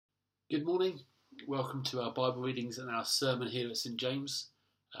Good morning. Welcome to our Bible readings and our sermon here at St James.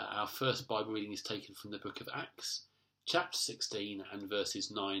 Our first Bible reading is taken from the book of Acts, chapter 16 and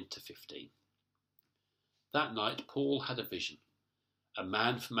verses 9 to 15. That night Paul had a vision. A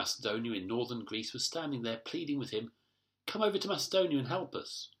man from Macedonia in northern Greece was standing there pleading with him, "Come over to Macedonia and help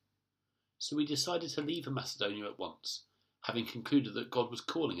us." So we decided to leave Macedonia at once, having concluded that God was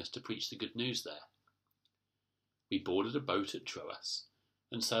calling us to preach the good news there. We boarded a boat at Troas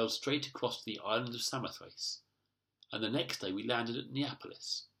and sailed straight across to the island of Samothrace, and the next day we landed at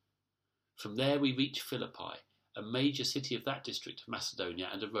Neapolis. From there we reached Philippi, a major city of that district of Macedonia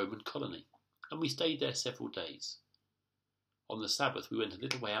and a Roman colony, and we stayed there several days. On the Sabbath we went a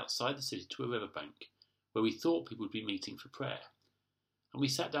little way outside the city to a riverbank, where we thought people would be meeting for prayer, and we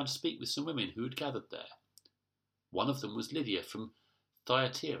sat down to speak with some women who had gathered there. One of them was Lydia from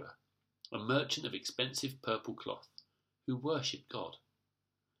Thyatira, a merchant of expensive purple cloth, who worshipped God.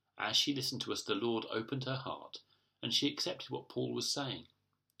 As she listened to us, the Lord opened her heart, and she accepted what Paul was saying.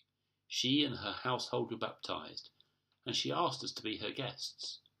 She and her household were baptized, and she asked us to be her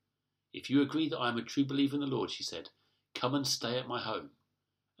guests. "If you agree that I am a true believer in the Lord," she said, "come and stay at my home."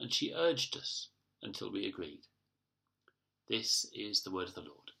 And she urged us until we agreed. This is the word of the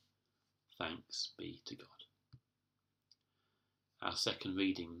Lord. Thanks be to God. Our second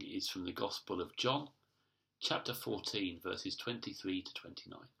reading is from the Gospel of John, chapter 14, verses 23 to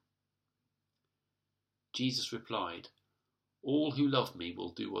 29. Jesus replied, "All who love me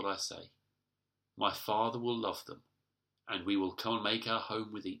will do what I say. My Father will love them, and we will come and make our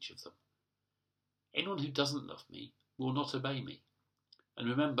home with each of them. Anyone who doesn't love me will not obey me. And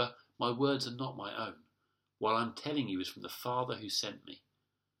remember, my words are not my own. What I'm telling you is from the Father who sent me.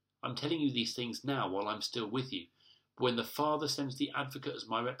 I'm telling you these things now while I'm still with you. But when the Father sends the Advocate as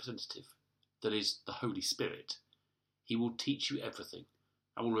my representative, that is, the Holy Spirit, he will teach you everything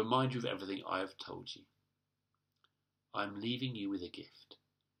and will remind you of everything I have told you. I'm leaving you with a gift,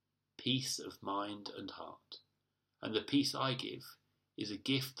 peace of mind and heart. And the peace I give is a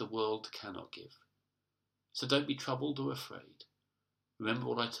gift the world cannot give. So don't be troubled or afraid. Remember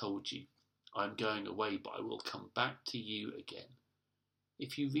what I told you. I'm going away, but I will come back to you again.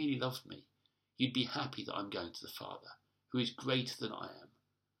 If you really loved me, you'd be happy that I'm going to the Father, who is greater than I am.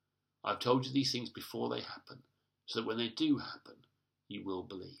 I've told you these things before they happen, so that when they do happen, you will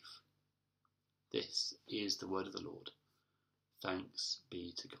believe." This is the word of the Lord. Thanks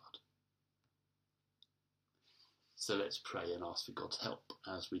be to God. So let's pray and ask for God's help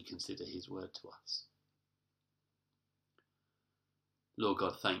as we consider his word to us. Lord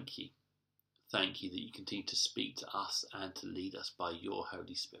God, thank you. Thank you that you continue to speak to us and to lead us by your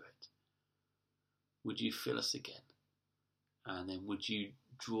Holy Spirit. Would you fill us again? And then would you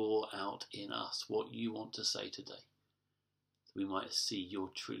draw out in us what you want to say today, that we might see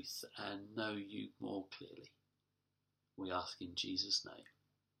your truth and know you more clearly. We ask in Jesus' name.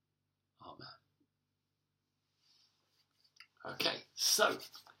 Amen. Okay, so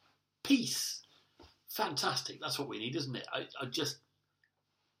peace. Fantastic. That's what we need, isn't it?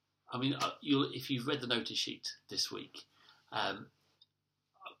 If you've read the notice sheet this week, I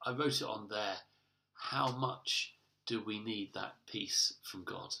wrote it on there. How much do we need that peace from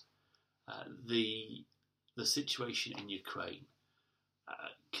God? The situation in Ukraine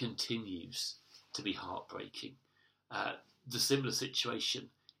continues to be heartbreaking. The similar situation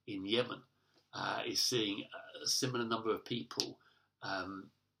in Yemen is seeing a similar number of people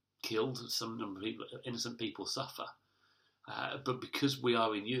killed, some number of people, innocent people suffer. But because we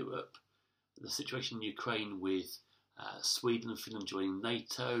are in Europe, the situation in Ukraine with Sweden and Finland joining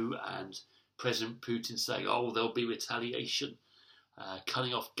NATO and President Putin saying, there'll be retaliation,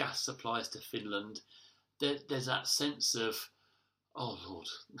 cutting off gas supplies to Finland, there's that sense of, oh Lord,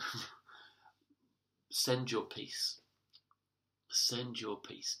 send your peace. Send your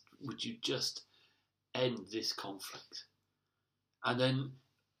peace. Would you just end this conflict? And then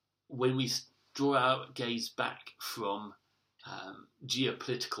when we draw our gaze back from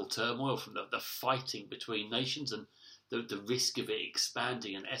geopolitical turmoil, from the fighting between nations and the risk of it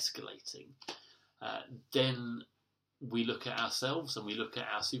expanding and escalating, then we look at ourselves and we look at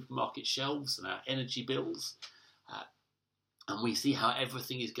our supermarket shelves and our energy bills, and we see how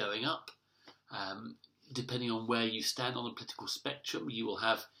everything is going up. Depending on where you stand on the political spectrum, you will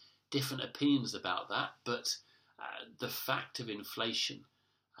have different opinions about that, but the fact of inflation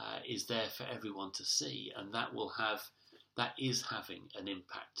is there for everyone to see, and that is having an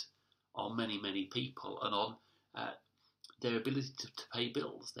impact on many, many people and on their ability to pay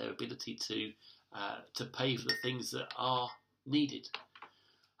bills, their ability to pay for the things that are needed.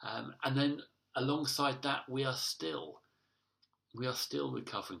 And then alongside that, we are still we are still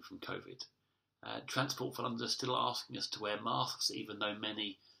recovering from COVID. Transport for London are still asking us to wear masks, even though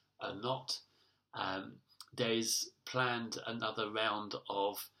many are not. There is planned another round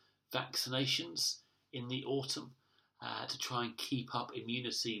of vaccinations in the autumn to try and keep up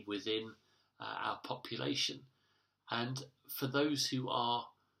immunity within our population. And for those who are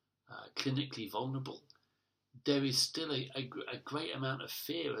clinically vulnerable, there is still a great amount of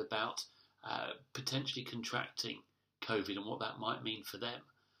fear about potentially contracting COVID and what that might mean for them.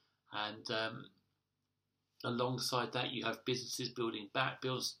 And alongside that, you have businesses building back,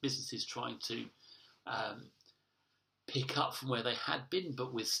 businesses trying to pick up from where they had been,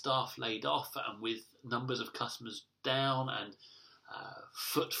 but with staff laid off and with numbers of customers down and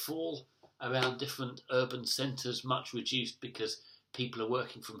footfall around different urban centres much reduced because people are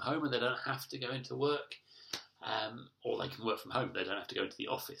working from home and they don't have to go into work, or they can work from home, they don't have to go into the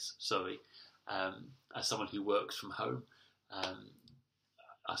office, sorry. As someone who works from home,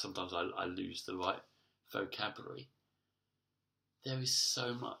 sometimes I lose the right vocabulary. There is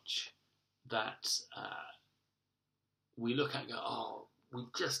so much that we look at and go,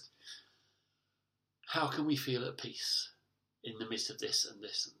 how can we feel at peace in the midst of this and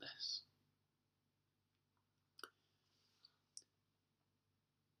this and this?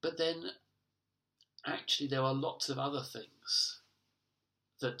 But then, actually, there are lots of other things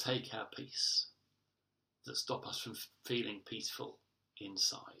that take our peace, that stop us from feeling peaceful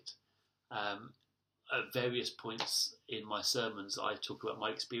inside. At various points in my sermons, I talk about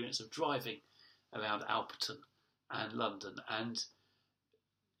my experience of driving around Alperton and London, and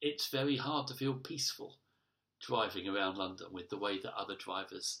it's very hard to feel peaceful driving around London with the way that other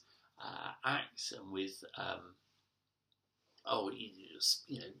drivers act, and with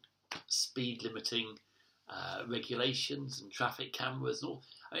speed limiting regulations and traffic cameras and all.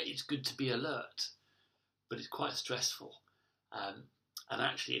 I mean, it's good to be alert, but it's quite stressful. And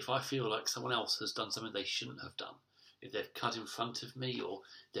actually, if I feel like someone else has done something they shouldn't have done, if they've cut in front of me or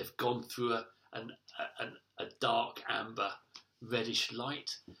they've gone through a dark amber reddish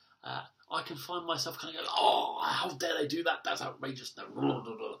light, I can find myself kind of going, oh, how dare they do that? That's outrageous.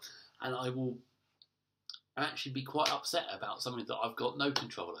 And I will actually be quite upset about something that I've got no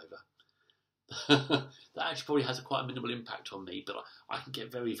control over. That actually probably has quite a minimal impact on me, but I can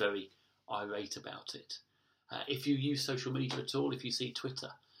get very, very irate about it. If you use social media at all, if you see Twitter,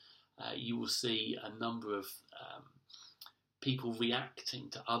 you will see a number of people reacting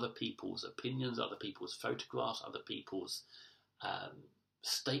to other people's opinions, other people's photographs, other people's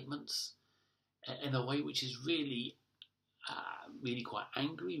statements in a way which is really, really quite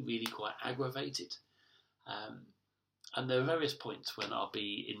angry, really quite aggravated. And there are various points when I'll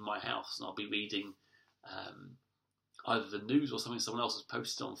be in my house and I'll be reading either the news or something someone else has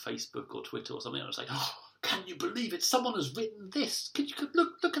posted on Facebook or Twitter or something, and I'll say, oh, can you believe it? Someone has written this.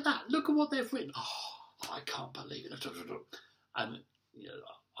 Look at that. Look at what they've written. Oh, I can't believe it. And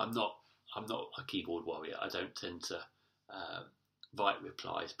I'm not a keyboard warrior. I don't tend to write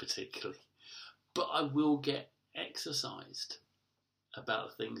replies particularly, but I will get exercised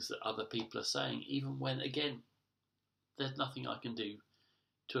about things that other people are saying, even when, again, there's nothing I can do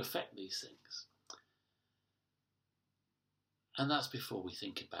to affect these things. And that's before we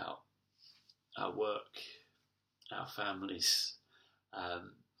think about our work, our families.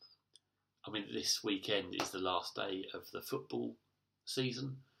 This weekend is the last day of the football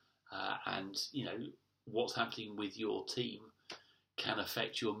season, and what's happening with your team can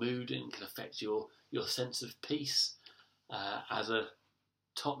affect your mood and can affect your sense of peace. As a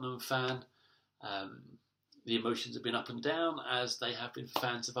Tottenham fan, the emotions have been up and down, as they have been for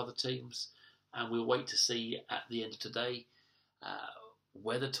fans of other teams, and we'll wait to see at the end of today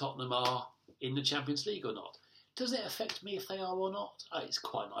whether Tottenham are in the Champions League or not. Does it affect me if they are or not? It's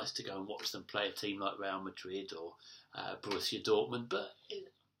quite nice to go and watch them play a team like Real Madrid or Borussia Dortmund, but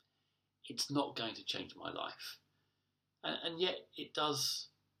it's not going to change my life. And yet it does,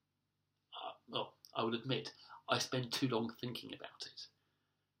 I would admit, I spend too long thinking about it.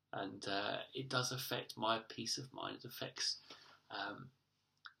 And it does affect my peace of mind. It affects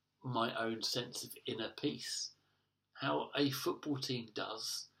my own sense of inner peace. How a football team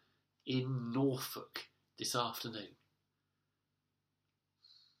does in Norfolk this afternoon.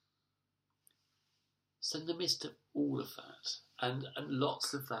 So in the midst of all of that, and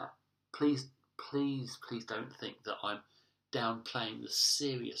lots of that, please don't think that I'm downplaying the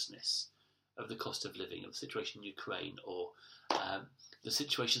seriousness of the cost of living, of the situation in Ukraine, or the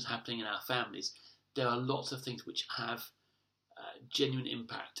situations happening in our families. There are lots of things which have genuine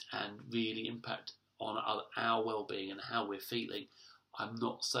impact and really impact on our well-being and how we're feeling. I'm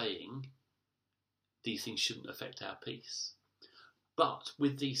not saying these things shouldn't affect our peace. But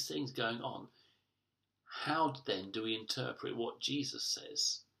with these things going on, how then do we interpret what Jesus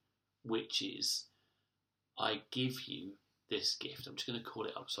says, which is, I give you this gift. I'm just going to call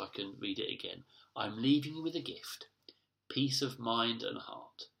it up so I can read it again. I'm leaving you with a gift, peace of mind and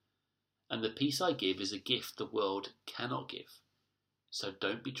heart. And the peace I give is a gift the world cannot give. So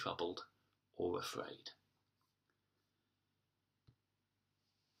don't be troubled or afraid.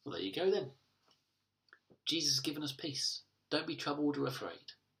 Well, there you go then. Jesus has given us peace. Don't be troubled or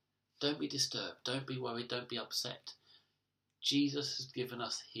afraid. Don't be disturbed. Don't be worried. Don't be upset. Jesus has given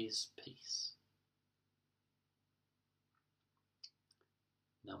us his peace.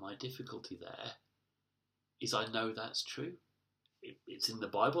 Now, my difficulty there is I know that's true. It's in the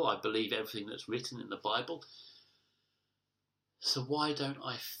Bible. I believe everything that's written in the Bible. So why don't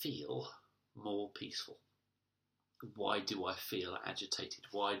I feel more peaceful? Why do I feel agitated?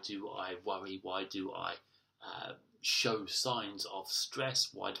 Why do I worry? Why do I show signs of stress?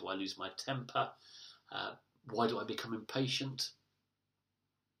 Why do I lose my temper? Why do I become impatient?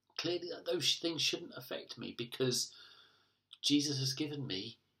 Clearly, those things shouldn't affect me because Jesus has given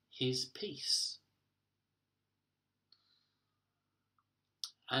me his peace.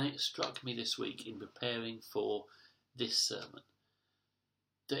 And it struck me this week in preparing for this sermon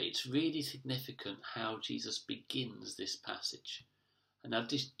that it's really significant how Jesus begins this passage. And now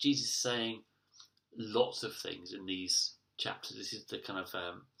Jesus is saying lots of things in these chapters. This is the kind of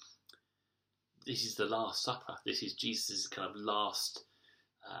this is the Last Supper. This is Jesus' kind of last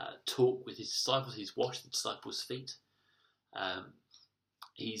talk with his disciples. He's washed the disciples' feet.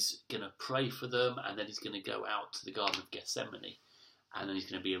 He's going to pray for them, and then he's going to go out to the Garden of Gethsemane, and then he's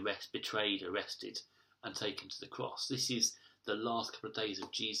going to be betrayed, arrested, and taken to the cross. This is the last couple of days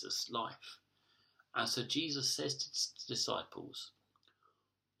of Jesus' life. And so Jesus says to his disciples,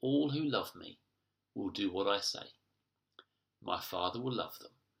 all who love me will do what I say. My Father will love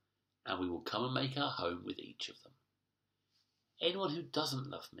them, and we will come and make our home with each of them. Anyone who doesn't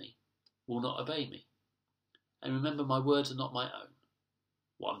love me will not obey me. And remember, my words are not my own.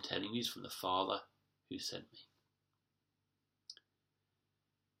 What I'm telling you is from the Father who sent me.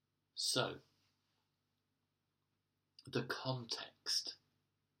 So, the context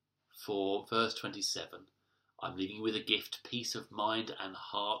for verse 27, I'm leaving you with a gift, peace of mind and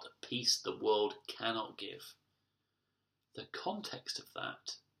heart, a peace the world cannot give. The context of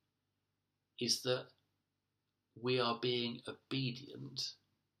that is that we are being obedient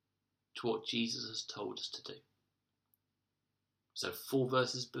to what Jesus has told us to do. So 4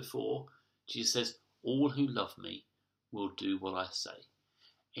 verses before, Jesus says, all who love me will do what I say.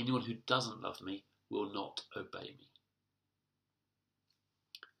 Anyone who doesn't love me will not obey me.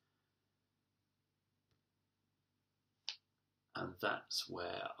 And that's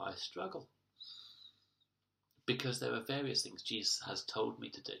where I struggle. Because there are various things Jesus has told me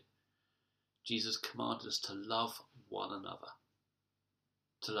to do. Jesus commanded us to love one another,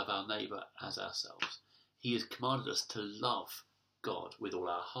 to love our neighbour as ourselves. He has commanded us to love God with all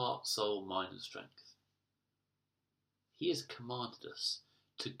our heart, soul, mind and strength. He has commanded us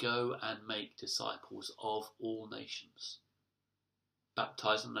to go and make disciples of all nations,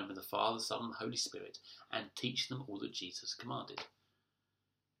 baptize them in the name of the Father, Son and Holy Spirit, and teach them all that Jesus commanded.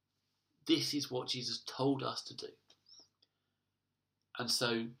 This is what Jesus told us to do. And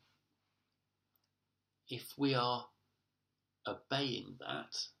so, if we are obeying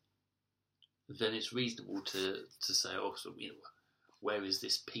that, then it's reasonable to say, oh, so, where is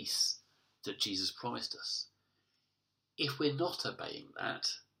this peace that Jesus promised us? If we're not obeying that,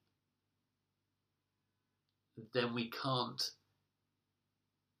 then we can't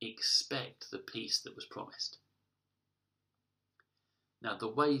expect the peace that was promised. Now, the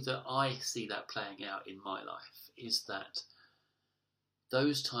way that I see that playing out in my life is that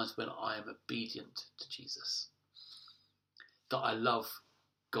those times when I am obedient to Jesus, that I love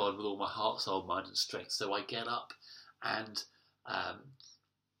God with all my heart, soul, mind and strength, so I get up and I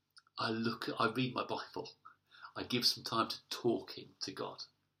read my Bible, I give some time to talking to God.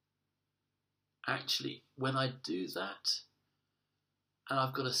 Actually, when I do that, and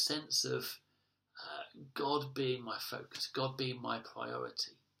I've got a sense of God being my focus, God being my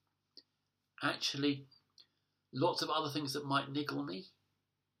priority, actually, lots of other things that might niggle me,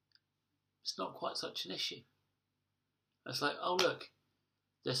 it's not quite such an issue. It's like, oh look,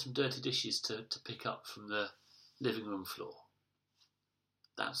 there's some dirty dishes to pick up from the living room floor.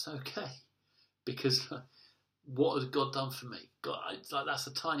 That's okay, because what has God done for me? God, that's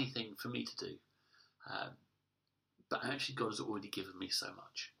a tiny thing for me to do. But actually God has already given me so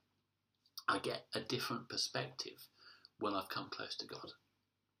much. I get a different perspective when I've come close to God.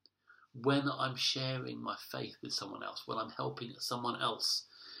 when I'm sharing my faith with someone else, when I'm helping someone else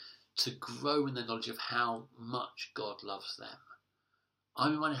to grow in the knowledge of how much God loves them,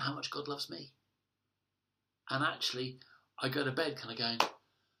 I'm reminded how much God loves me. And actually, I go to bed kind of going,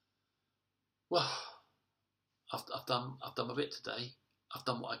 well, I've done my bit today. I've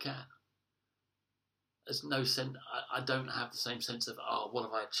done what I can. There's no sense. I don't have the same sense of, oh, what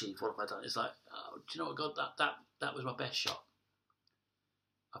have I achieved? What have I done? It's like, oh, do you know what, God? That was my best shot.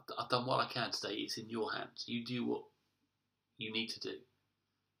 I've done what I can today. It's in your hands. You do what you need to do.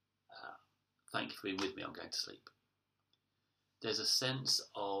 Thank you for being with me. I'm going to sleep. There's a sense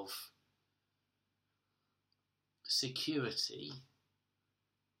of security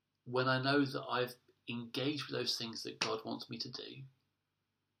when I know that I've engaged with those things that God wants me to do,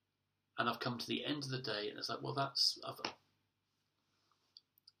 and I've come to the end of the day, and it's like, well,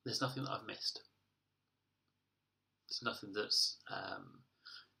 there's nothing that I've missed. There's nothing that's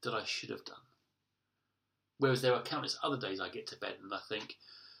that I should have done. Whereas there are countless other days I get to bed and I think,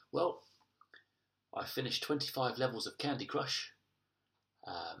 well, I finished 25 levels of Candy Crush.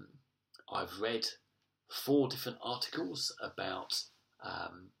 I've read 4 different articles about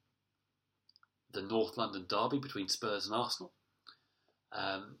the North London derby between Spurs and Arsenal.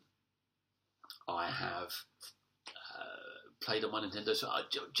 I have played on my Nintendo. So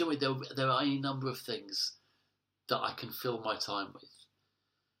generally, there are any number of things that I can fill my time with.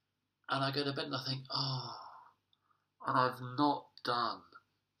 And I go to bed and I think, oh, and I've not done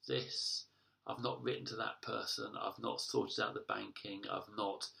this. I've not written to that person. I've not sorted out the banking. I've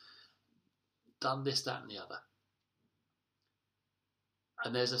not done this, that, and the other.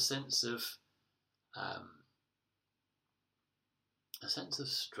 And there's a sense of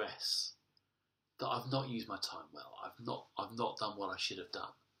stress that I've not used my time well. I've not done what I should have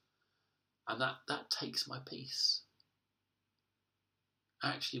done, and that takes my peace.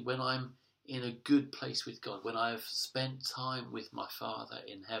 Actually, when I'm in a good place with God, when I've spent time with my Father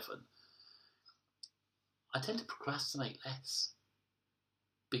in heaven, I tend to procrastinate less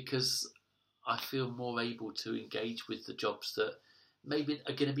because I feel more able to engage with the jobs that maybe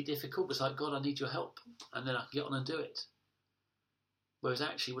are going to be difficult. It's like, God, I need your help, and then I can get on and do it. Whereas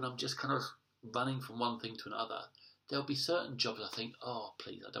actually, when I'm just kind of running from one thing to another, there'll be certain jobs I think, oh,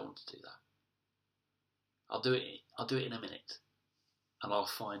 please, I don't want to do that. I'll do it in a minute. And I'll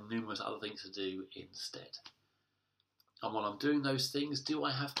find numerous other things to do instead. And while I'm doing those things, do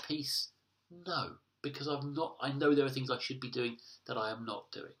I have peace? No, because I know there are things I should be doing that I am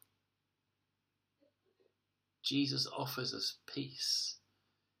not doing. Jesus offers us peace,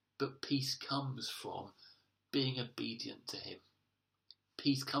 but peace comes from being obedient to him.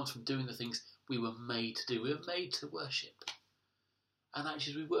 Peace comes from doing the things we were made to do. We were made to worship. And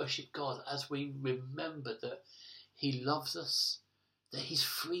actually, as we worship God, as we remember that he loves us, that he's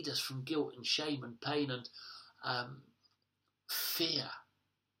freed us from guilt and shame and pain and fear.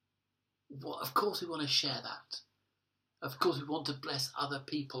 Well, of course we want to share that. Of course we want to bless other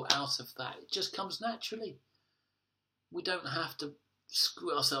people out of that. It just comes naturally. We don't have to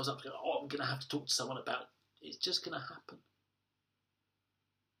screw ourselves up to go, oh, I'm going to have to talk to someone about it. It's just going to happen.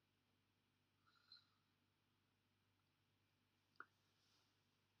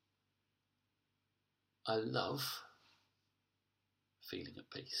 I love feeling at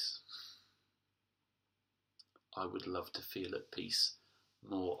peace. I would love to feel at peace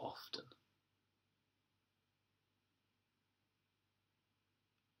more often.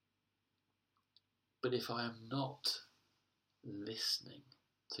 But if I am not listening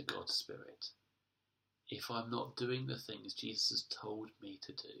to God's Spirit, if I'm not doing the things Jesus has told me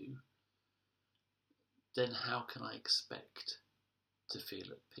to do, then how can I expect to feel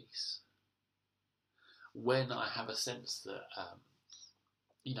at peace? When I have a sense that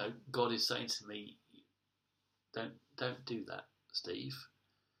God is saying to me, don't do that, Steve.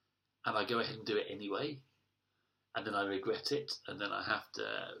 And I go ahead and do it anyway. And then I regret it. And then I have to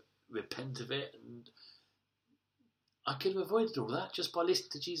repent of it. And I could have avoided all that just by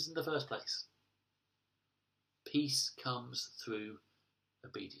listening to Jesus in the first place. Peace comes through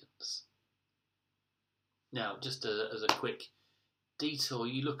obedience. Now, just as a quick detour,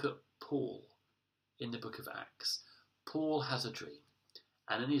 you look at Paul in the book of Acts. Paul has a dream.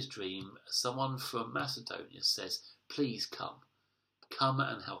 And in his dream, someone from Macedonia says, please come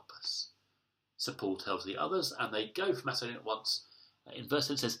and help us. So Paul tells the others, and they go from Macedonia at once. In verse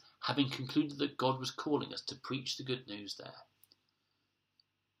 10 it says, having concluded that God was calling us to preach the good news there.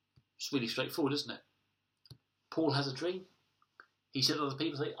 It's really straightforward, isn't it? Paul has a dream. He said to other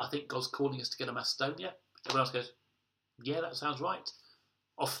people, I think God's calling us to go to Macedonia. Everyone else goes, yeah, that sounds right.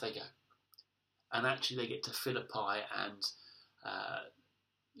 Off they go. And actually they get to Philippi, and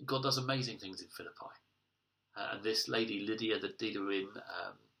God does amazing things in Philippi. And this lady, Lydia, the dealer in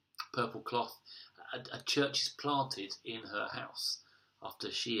purple cloth, a church is planted in her house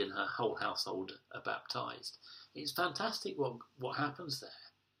after she and her whole household are baptised. It's fantastic what happens there.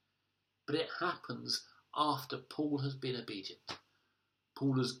 But it happens after Paul has been obedient.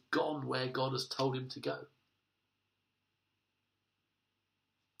 Paul has gone where God has told him to go.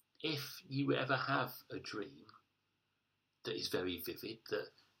 If you ever have a dream that is very vivid,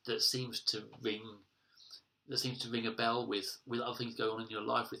 that seems to ring a bell with other things going on in your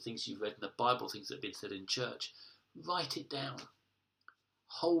life, with things you've read in the Bible, things that have been said in church, write it down.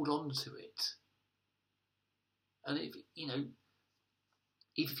 Hold on to it. And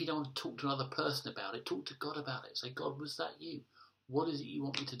if you don't want to talk to another person about it, talk to God about it. Say, God, was that you? What is it you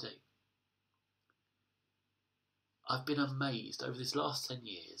want me to do? I've been amazed over this last 10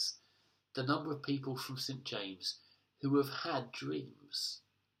 years, the number of people from St. James who have had dreams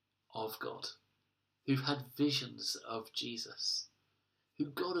of God, who've had visions of Jesus, who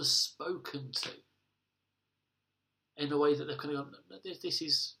God has spoken to in a way that they're kind of going, this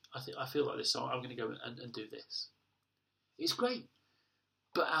is, I feel like this, so I'm going to go and do this. It's great.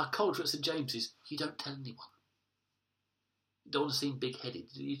 But our culture at St. James is, you don't tell anyone. You don't want to seem big-headed.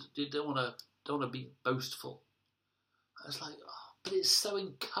 You don't want to be boastful. I was like, but it's so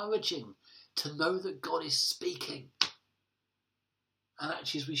encouraging to know that God is speaking. And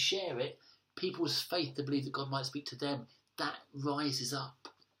actually, as we share it, people's faith to believe that God might speak to them, that rises up.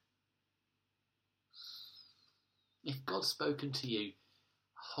 If God's spoken to you,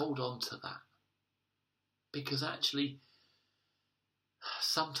 hold on to that. Because actually,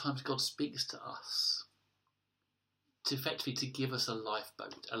 sometimes God speaks to us to effectively to give us a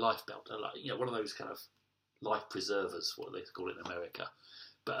lifebelt, one of those kind of life preservers, what they call it in America,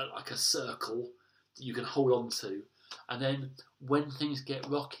 but like a circle that you can hold on to. And then when things get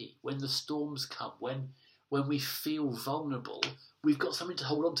rocky, when the storms come, when we feel vulnerable, we've got something to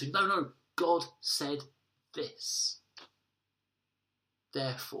hold on to. No, God said this.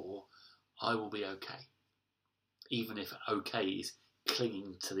 Therefore, I will be okay. Even if okay is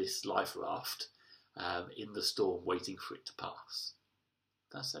clinging to this life raft in the storm, waiting for it to pass.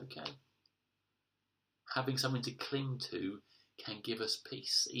 That's okay. Having something to cling to can give us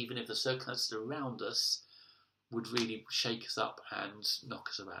peace, even if the circumstances around us would really shake us up and knock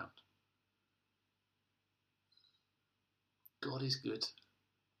us around. God is good.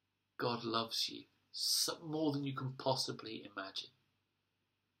 God loves you more than you can possibly imagine.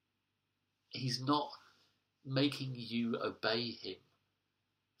 He's not making you obey him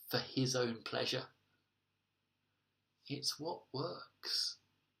for his own pleasure. It's what works.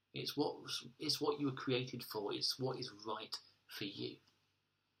 It's what you were created for. It's what is right for you.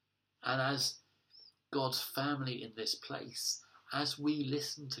 And as God's family in this place, as we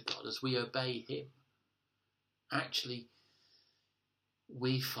listen to God, as we obey him, actually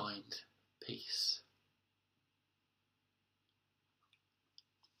we find peace.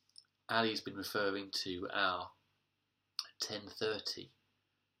 Ali's been referring to our 10:30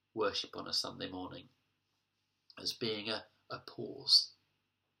 worship on a Sunday morning as being a pause.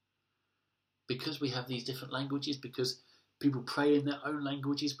 Because we have these different languages, because people pray in their own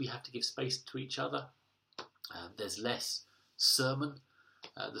languages, we have to give space to each other. There's less sermon.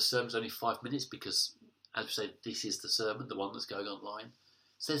 The sermon's only 5 minutes because, as we say, this is the sermon, the one that's going online.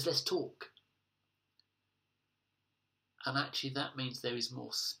 So there's less talk. And actually that means there is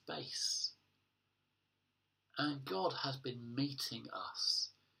more space. And God has been meeting us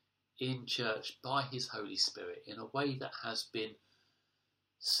in church by his Holy Spirit in a way that has been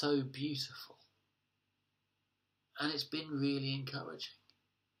so beautiful. And it's been really encouraging.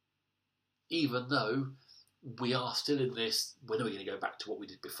 Even though we are still in this, when are we going to go back to what we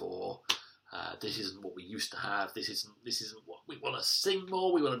did before? This isn't what we used to have. This isn't what we want to sing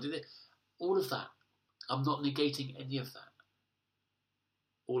more. We want to do this. All of that. I'm not negating any of that.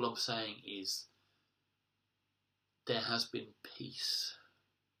 All I'm saying is there has been peace.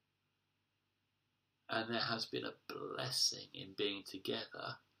 And there has been a blessing in being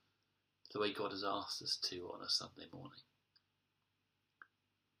together the way God has asked us to on a Sunday morning.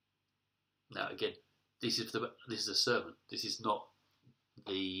 Now again, this is a sermon. This is not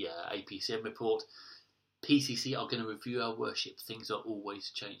the APCM report. PCC are going to review our worship. Things are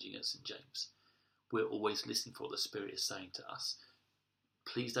always changing at St. James. We're always listening for what the Spirit is saying to us.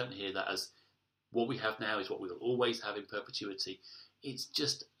 Please don't hear that as what we have now is what we will always have in perpetuity. It's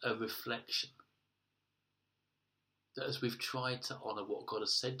just a reflection that as we've tried to honour what God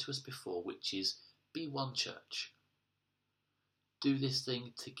has said to us before, which is be one church. Do this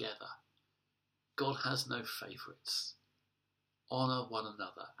thing together. God has no favourites. honour one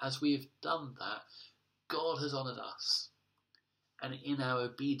another. As we have done that, God has honoured us. And in our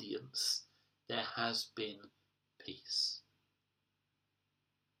obedience, there has been peace.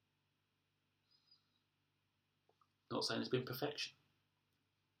 Not saying there's been perfection,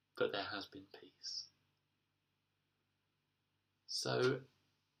 but there has been peace. So,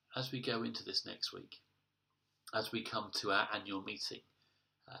 as we go into this next week, as we come to our annual meeting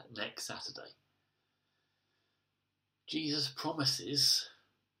next Saturday, Jesus promises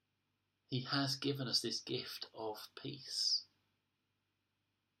he has given us this gift of peace.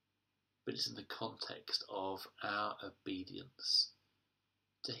 But it's in the context of our obedience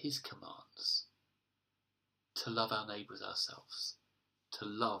to his commands, to love our neighbours ourselves, to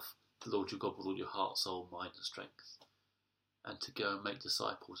love the Lord your God with all your heart, soul, mind and strength, and to go and make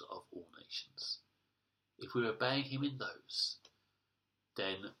disciples of all nations. If we're obeying him in those,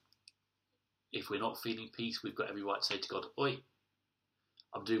 then if we're not feeling peace, we've got every right to say to God, "Oi,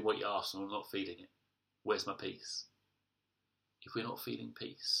 I'm doing what you asked and I'm not feeling it. Where's my peace?" If we're not feeling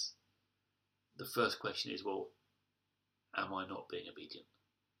peace, the first question is, well, am I not being obedient?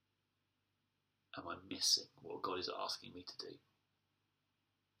 Am I missing what God is asking me to do?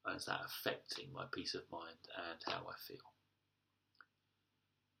 And is that affecting my peace of mind and how I feel?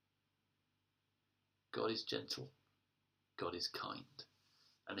 God is gentle. God is kind.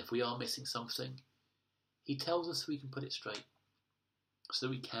 And if we are missing something, he tells us so we can put it straight, so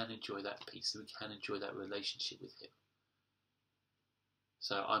we can enjoy that peace, so we can enjoy that relationship with him.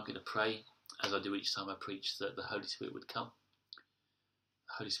 So I'm going to pray, as I do each time I preach, that the Holy Spirit would come.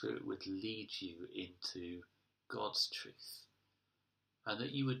 The Holy Spirit would lead you into God's truth, and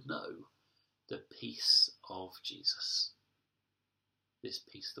that you would know the peace of Jesus, this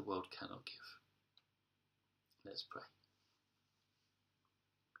peace the world cannot give. Let's pray.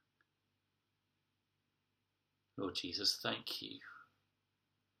 Lord Jesus, thank you.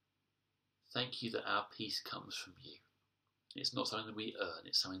 Thank you that our peace comes from you. It's not something that we earn,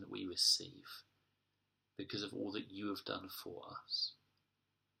 it's something that we receive because of all that you have done for us.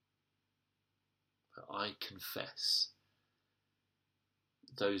 But I confess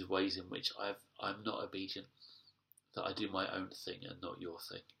those ways in which I'm not obedient, that I do my own thing and not your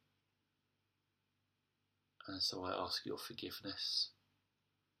thing. And so I ask your forgiveness,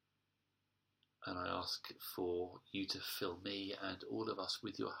 and I ask for you to fill me and all of us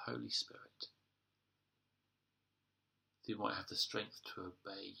with your Holy Spirit, that we might have the strength to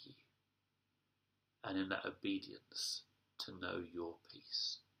obey you, and in that obedience to know your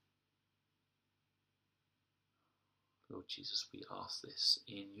peace. Lord Jesus, we ask this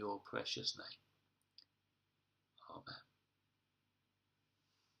in your precious name. Amen.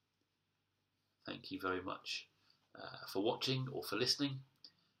 Thank you very much for watching or for listening.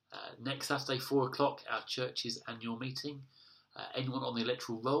 Next Saturday, 4 o'clock, our church's annual meeting. Anyone on the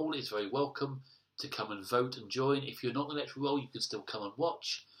electoral roll is very welcome to come and vote and join. If you're not on the electoral roll, you can still come and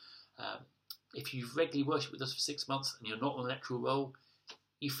watch. If you've regularly worshipped with us for 6 months and you're not on the electoral roll,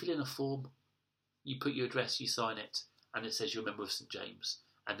 you fill in a form, you put your address, you sign it, and it says you're a member of St James,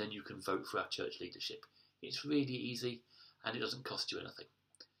 and then you can vote for our church leadership. It's really easy and it doesn't cost you anything.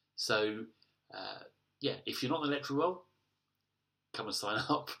 So, if you're not on the electoral roll, come and sign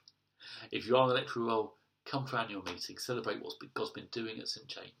up. If you are on the electoral roll, come to our annual meeting, celebrate what God's been doing at St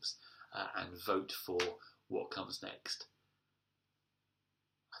James, and vote for what comes next.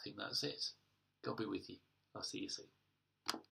 I think that's it. God be with you. I'll see you soon.